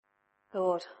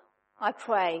Lord, I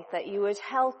pray that you would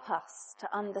help us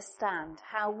to understand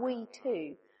how we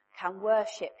too can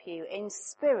worship you in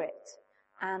spirit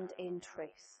and in truth.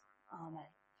 Amen.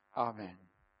 Amen.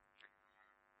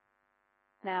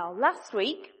 Now, last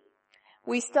week,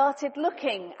 we started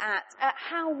looking at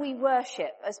how we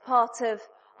worship as part of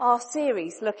our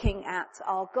series looking at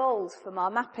our goals from our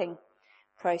mapping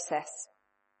process.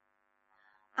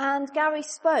 And Gary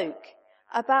spoke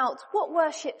about what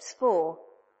worship's for,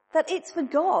 that it's for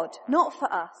God, not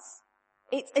for us.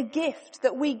 It's a gift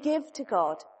that we give to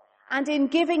God, and in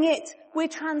giving it, we're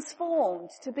transformed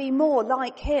to be more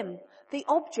like him, the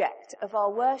object of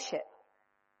our worship.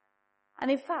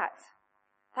 And in fact,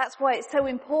 that's why it's so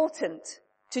important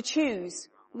to choose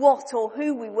what or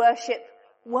who we worship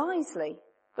wisely,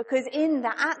 because in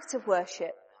the act of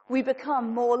worship, we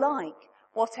become more like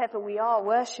whatever we are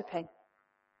worshipping.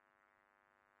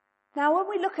 Now, when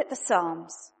we look at the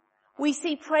Psalms, we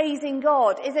see praising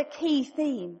God is a key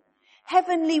theme.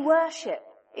 Heavenly worship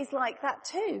is like that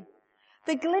too.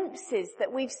 The glimpses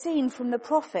that we've seen from the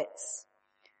prophets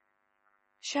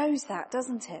shows that,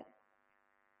 doesn't it?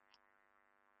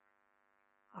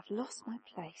 I've lost my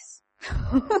place.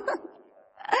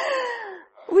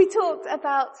 We talked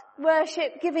about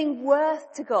worship giving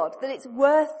worth to God, that it's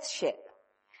worthship.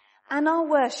 And our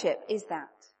worship is that.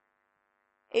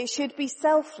 It should be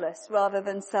selfless rather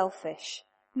than selfish,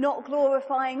 not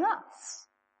glorifying us,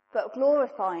 but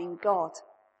glorifying God.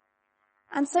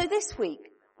 And so this week,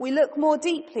 we look more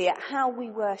deeply at how we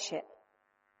worship.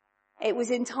 It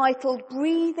was entitled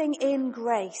Breathing in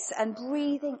Grace and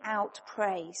Breathing Out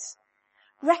Praise,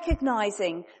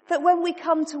 recognizing that when we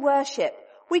come to worship,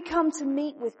 we come to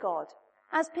meet with God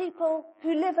as people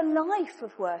who live a life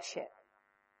of worship.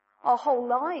 Our whole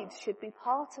lives should be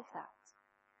part of that.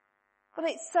 But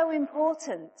it's so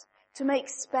important to make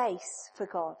space for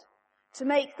God, to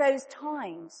make those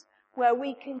times where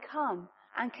we can come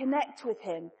and connect with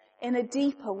him in a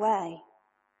deeper way,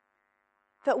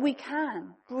 that we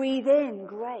can breathe in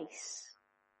grace.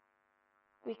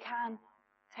 We can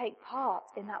take part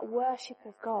in that worship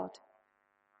of God.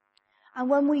 And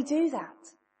when we do that,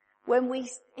 when we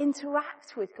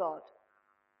interact with God,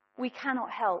 we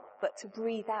cannot help but to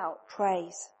breathe out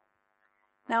praise.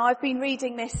 Now, I've been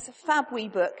reading this fab wee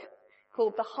book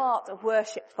called The Heart of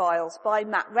Worship Files by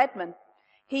Matt Redman.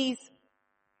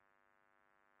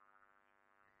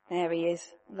 There he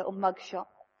is, a little mugshot.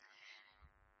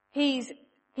 He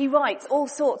writes all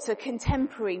sorts of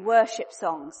contemporary worship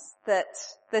songs that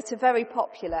are very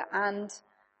popular and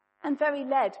very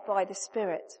led by the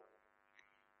Spirit.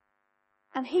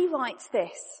 And he writes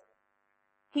this.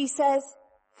 He says,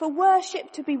 for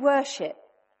worship to be worship,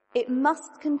 it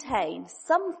must contain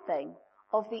something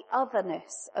of the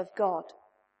otherness of God.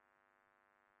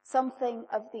 Something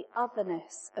of the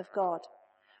otherness of God.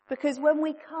 Because when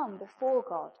we come before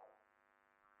God,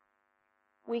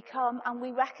 we come and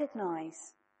we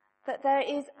recognize that there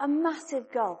is a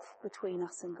massive gulf between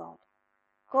us and God.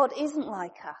 God isn't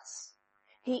like us.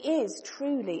 He is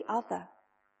truly other.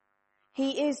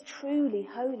 He is truly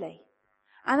holy.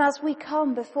 And as we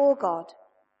come before God,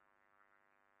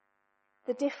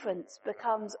 the difference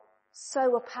becomes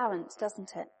so apparent,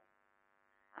 doesn't it?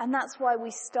 And that's why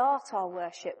we start our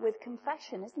worship with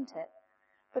confession, isn't it?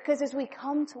 Because as we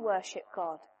come to worship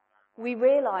God, we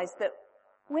realize that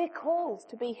we're called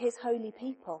to be his holy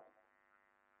people.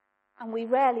 And we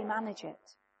rarely manage it.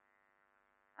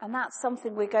 And that's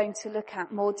something we're going to look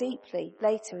at more deeply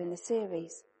later in the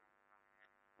series.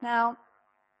 Now,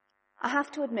 I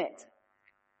have to admit,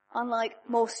 unlike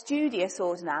more studious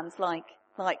ordinands like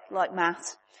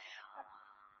Matt,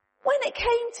 when it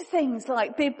came to things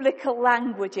like biblical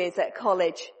languages at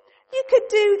college, you could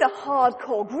do the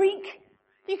hardcore Greek,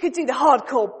 you could do the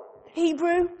hardcore Hebrew,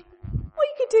 or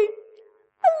you could do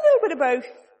a little bit of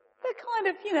both. They're kind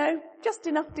of, just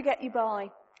enough to get you by.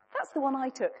 That's the one I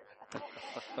took.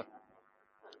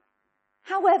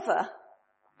 However,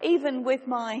 even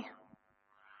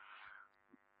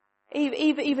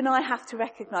I have to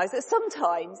recognise that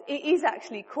sometimes it is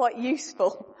actually quite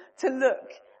useful to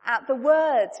look at the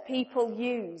words people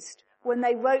used when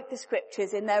they wrote the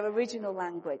scriptures in their original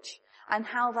language and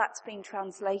how that's been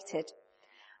translated.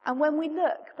 And when we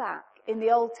look back in the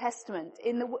Old Testament,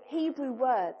 in the Hebrew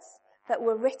words that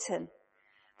were written,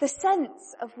 the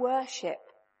sense of worship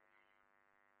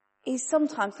is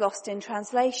sometimes lost in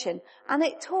translation, and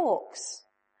it talks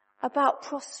about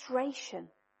prostration,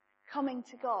 coming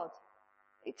to God.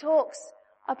 It talks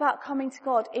about coming to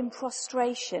God in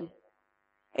prostration.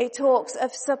 It talks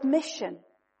of submission,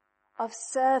 of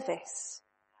service,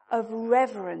 of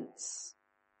reverence.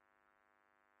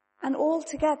 And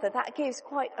altogether that gives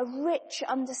quite a rich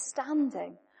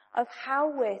understanding of how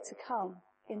we're to come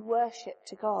in worship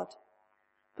to God.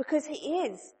 Because he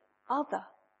is other.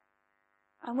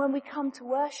 And when we come to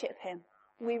worship him,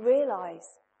 we realise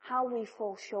how we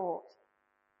fall short.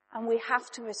 And we have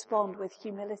to respond with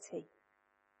humility,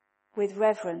 with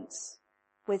reverence,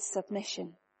 with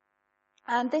submission.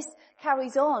 And this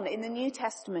carries on in the New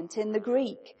Testament, in the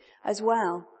Greek as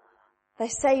well. The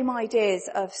same ideas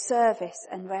of service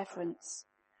and reverence.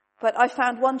 But I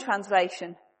found one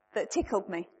translation that tickled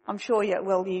me. I'm sure it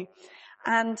will you.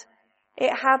 And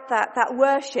it had that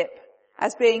worship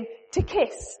as being to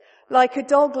kiss, like a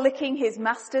dog licking his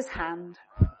master's hand.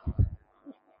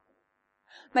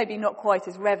 Maybe not quite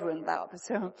as reverent that,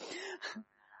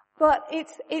 but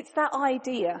it's that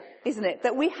idea, isn't it,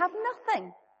 that we have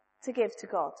nothing to give to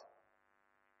God.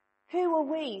 Who are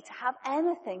we to have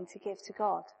anything to give to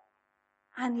God?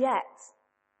 And yet,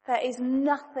 there is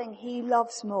nothing he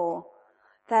loves more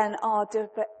than our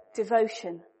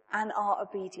devotion and our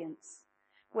obedience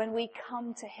when we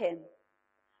come to him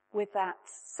with that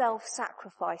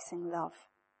self-sacrificing love.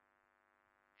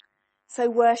 So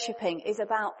worshipping is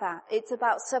about that. It's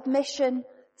about submission,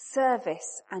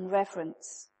 service, and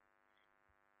reverence.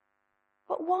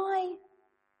 But why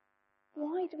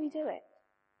do we do it?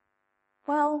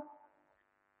 Well,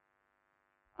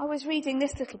 I was reading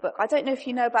this little book. I don't know if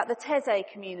you know about the Thésée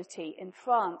community in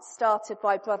France, started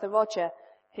by Brother Roger,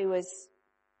 who was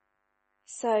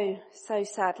so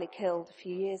sadly killed a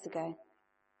few years ago.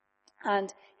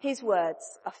 And his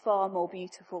words are far more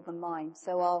beautiful than mine,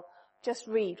 so I'll just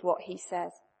read what he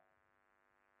says.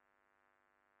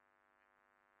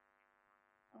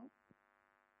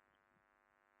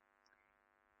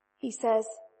 He says,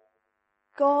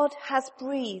 God has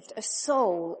breathed a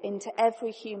soul into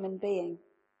every human being.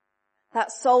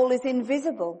 That soul is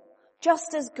invisible,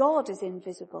 just as God is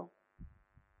invisible.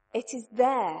 It is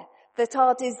there that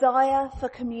our desire for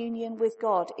communion with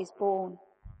God is born.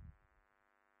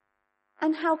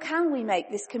 And how can we make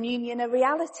this communion a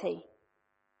reality?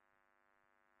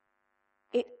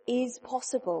 It is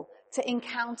possible to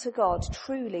encounter God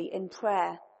truly in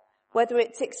prayer, whether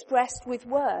it's expressed with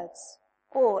words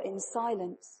or in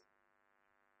silence.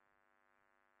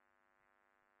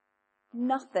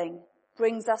 Nothing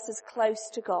brings us as close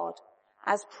to God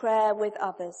as prayer with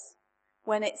others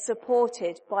when it's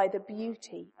supported by the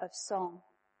beauty of song.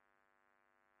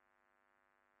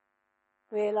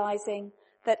 Realizing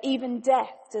that even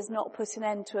death does not put an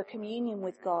end to a communion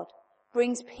with God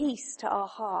brings peace to our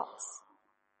hearts.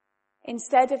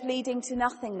 Instead of leading to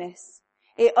nothingness,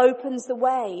 it opens the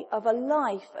way of a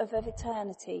life of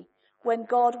eternity when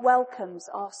God welcomes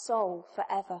our soul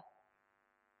forever.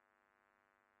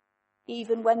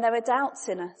 Even when there are doubts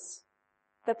in us,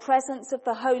 the presence of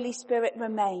the Holy Spirit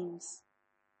remains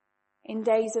in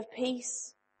days of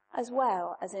peace as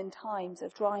well as in times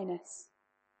of dryness.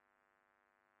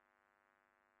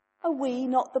 Are we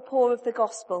not the poor of the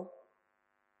gospel?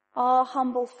 Our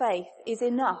humble faith is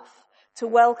enough to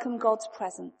welcome God's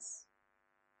presence,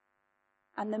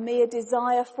 and the mere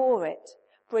desire for it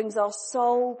brings our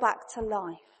soul back to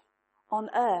life on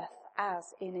earth as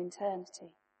in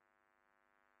eternity.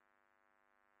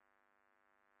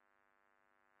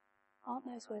 Aren't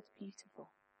those words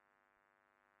beautiful?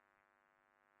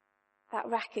 That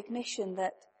recognition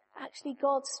that actually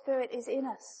God's Spirit is in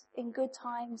us in good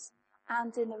times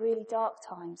and in the really dark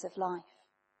times of life.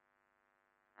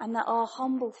 And that our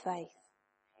humble faith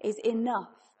is enough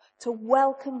to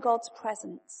welcome God's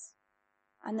presence.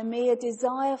 And the mere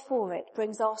desire for it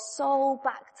brings our soul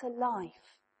back to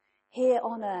life here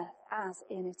on earth as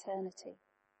in eternity.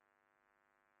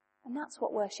 And that's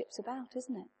what worship's about,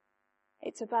 isn't it?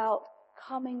 It's about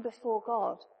coming before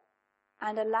God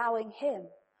and allowing him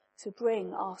to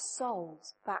bring our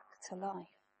souls back to life.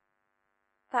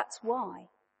 That's why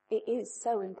it is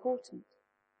so important.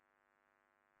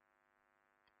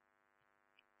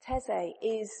 Thésée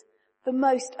is the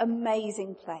most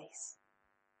amazing place.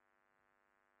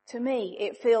 To me,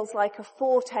 it feels like a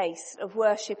foretaste of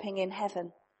worshipping in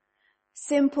heaven.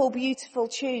 Simple, beautiful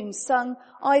tunes sung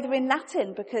either in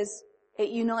Latin because it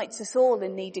unites us all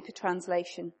in needing a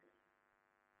translation.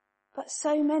 But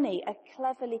so many are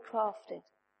cleverly crafted.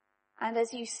 And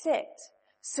as you sit,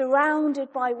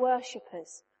 surrounded by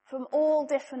worshippers from all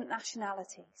different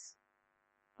nationalities,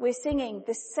 we're singing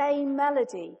the same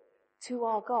melody to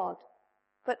our God.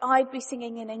 But I'd be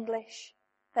singing in English.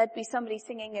 There'd be somebody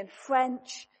singing in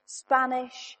French,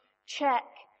 Spanish, Czech,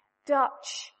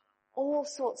 Dutch, all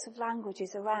sorts of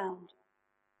languages around.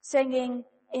 Singing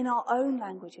in our own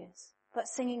languages, but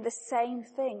singing the same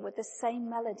thing with the same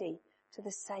melody to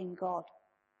the same God.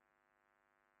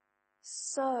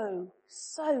 so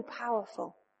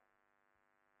powerful.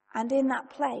 And in that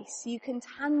place, you can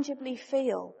tangibly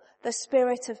feel the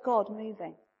Spirit of God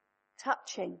moving,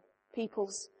 touching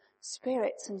people's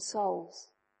spirits and souls,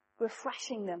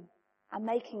 refreshing them and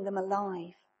making them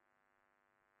alive.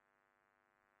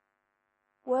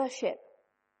 Worship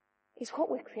is what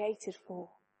we're created for.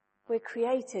 We're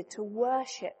created to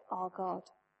worship our God.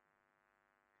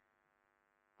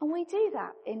 And we do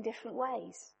that in different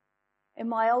ways. In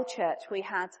my old church, we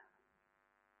had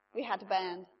a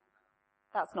band.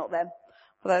 That's not them.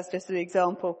 Well, that's just an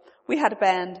example. We had a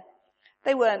band.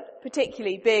 They weren't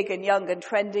particularly big and young and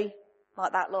trendy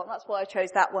like that lot. That's why I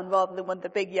chose that one rather than one of the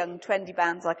big, young, trendy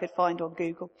bands I could find on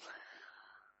Google.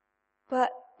 But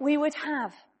we would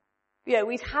have,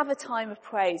 we'd have a time of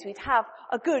praise. We'd have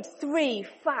a good 3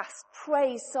 fast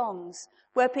praise songs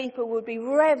where people would be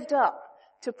revved up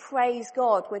to praise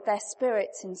God with their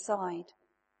spirits inside.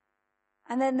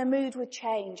 And then the mood would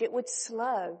change. It would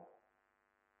slow.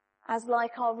 As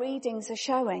like our readings are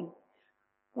showing,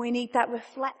 we need that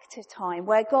reflective time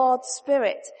where God's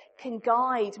Spirit can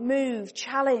guide, move,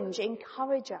 challenge,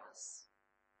 encourage us.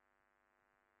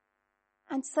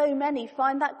 And so many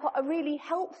find that quite a really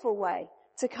helpful way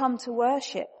to come to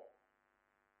worship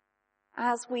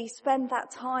as we spend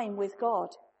that time with God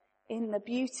in the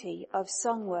beauty of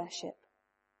sung worship.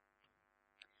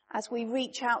 As we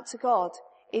reach out to God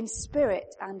in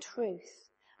spirit and truth,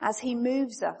 as he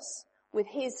moves us with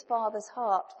his Father's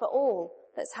heart for all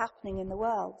that's happening in the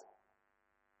world.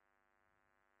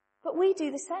 But we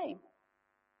do the same.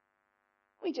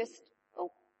 We just,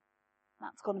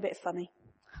 that's gone a bit funny.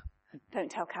 Don't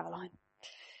tell Caroline.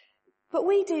 But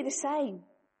we do the same.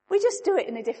 We just do it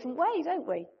in a different way, don't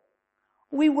we?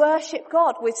 We worship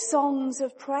God with songs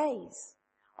of praise.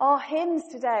 Our hymns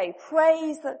today,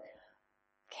 praise the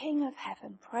King of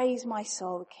heaven, praise my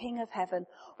soul, King of heaven.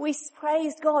 We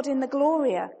praise God in the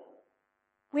Gloria.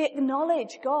 We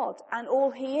acknowledge God and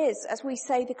all he is as we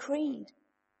say the creed.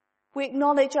 We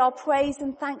acknowledge our praise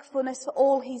and thankfulness for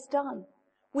all he's done.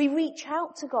 We reach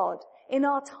out to God in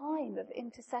our time of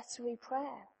intercessory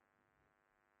prayer.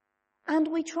 And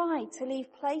we try to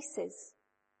leave places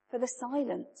for the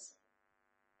silence,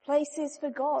 places for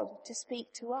God to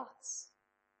speak to us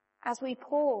as we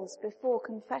pause before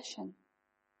confession,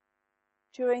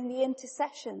 during the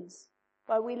intercessions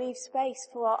where we leave space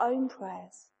for our own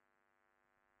prayers,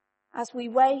 as we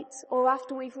wait or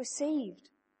after we've received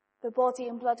the body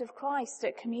and blood of Christ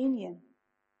at communion.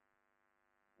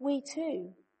 We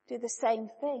too do the same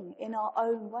thing in our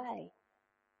own way.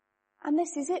 And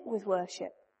this is it with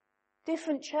worship.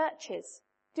 Different churches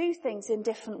do things in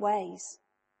different ways.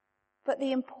 But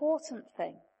the important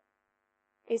thing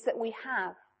is that we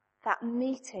have that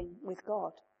meeting with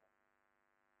God.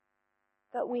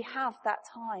 That we have that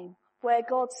time where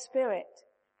God's Spirit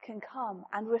can come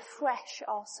and refresh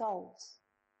our souls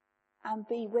and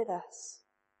be with us.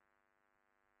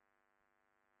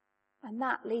 And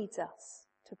that leads us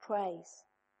to praise.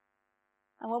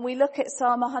 And when we look at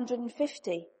Psalm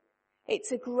 150,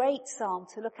 it's a great psalm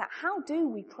to look at. How do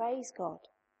we praise God?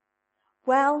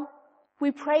 Well,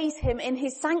 we praise him in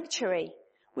his sanctuary.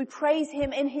 We praise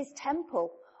him in his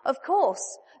temple. Of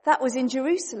course, that was in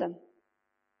Jerusalem.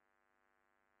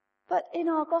 But in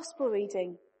our gospel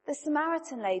reading, the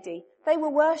Samaritan lady, they were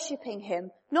worshipping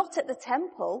him not at the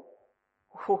temple.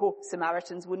 Oh,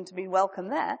 Samaritans wouldn't have been welcome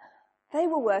there. They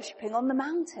were worshipping on the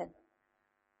mountain.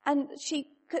 And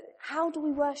how do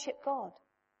we worship God?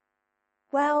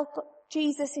 Well,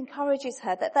 Jesus encourages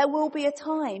her that there will be a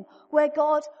time where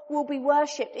God will be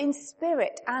worshipped in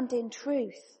spirit and in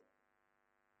truth.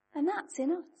 And that's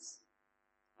in us.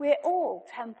 We're all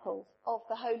temples of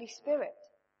the Holy Spirit.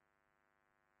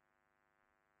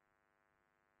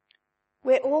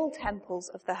 We're all temples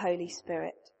of the Holy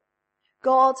Spirit.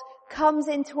 God comes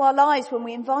into our lives when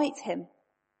we invite him.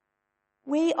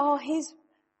 We are,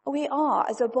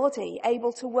 as a body,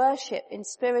 able to worship in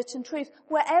spirit and truth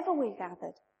wherever we're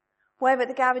gathered. Whether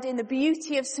they're gathered in the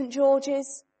beauty of St.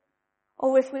 George's,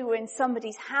 or if we were in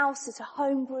somebody's house at a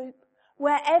home group,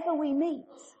 wherever we meet,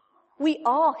 we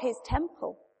are his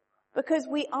temple. Because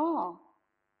we are.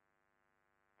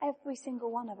 Every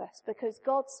single one of us. Because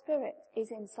God's Spirit is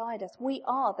inside us. We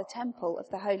are the temple of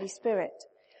the Holy Spirit.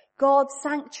 God's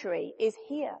sanctuary is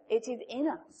here. It is in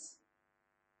us.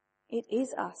 It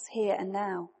is us here and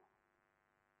now.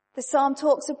 The psalm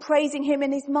talks of praising him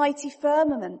in his mighty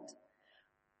firmament.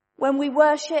 When we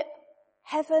worship,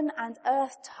 heaven and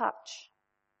earth touch.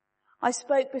 I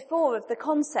spoke before of the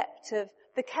concept of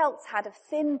the Celts had of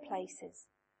thin places.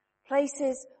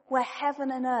 Places where heaven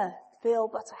and earth feel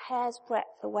but a hair's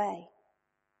breadth away.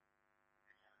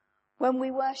 When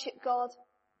we worship God,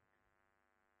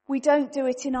 we don't do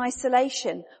it in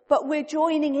isolation, but we're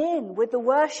joining in with the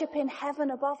worship in heaven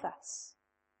above us.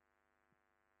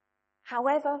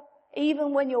 However,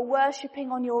 even when you're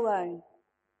worshipping on your own,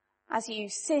 as you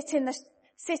sit in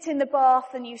the bath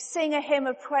and you sing a hymn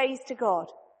of praise to God,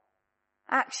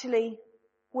 actually,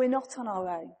 we're not on our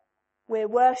own. We're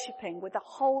worshipping with the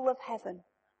whole of heaven.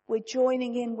 We're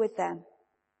joining in with them.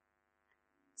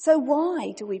 So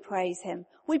why do we praise him?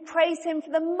 We praise him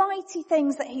for the mighty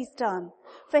things that he's done,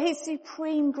 for his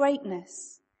supreme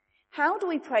greatness. How do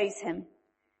we praise him?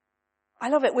 I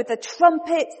love it with the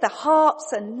trumpets, the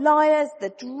harps and lyres,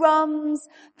 the drums,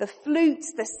 the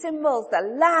flutes, the cymbals, the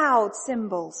loud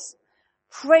cymbals.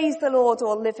 Praise the Lord,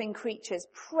 all living creatures.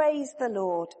 Praise the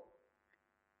Lord.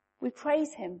 We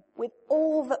praise him with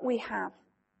all that we have.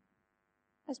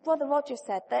 As Brother Roger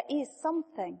said, there is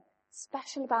something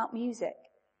special about music.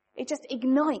 It just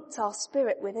ignites our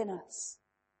spirit within us.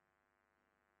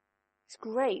 It's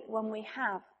great when we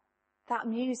have that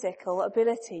musical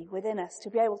ability within us to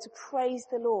be able to praise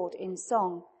the Lord in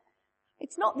song.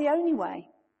 It's not the only way.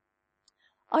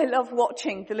 I love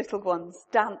watching the little ones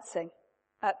dancing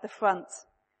at the front.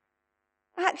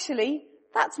 Actually,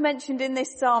 that's mentioned in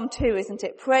this psalm too, isn't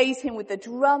it? Praise him with the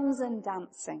drums and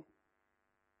dancing.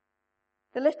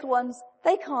 The little ones,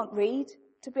 they can't read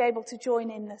to be able to join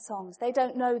in the songs. They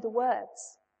don't know the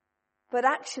words. But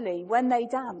actually, when they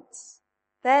dance,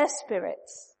 their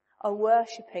spirits are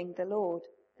worshipping the Lord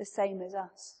the same as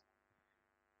us.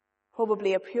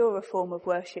 Probably a purer form of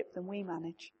worship than we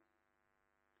manage.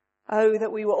 Oh,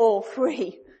 that we were all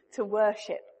free to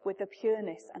worship with the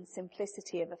pureness and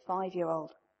simplicity of a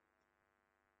 5-year-old.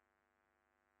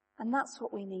 And that's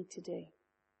what we need to do.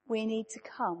 We need to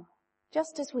come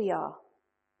just as we are,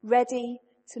 ready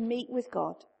to meet with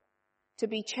God, to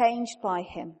be changed by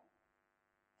him,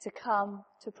 to come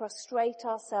to prostrate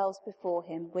ourselves before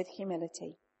him with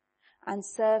humility and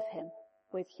serve him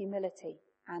with humility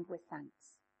and with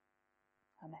thanks.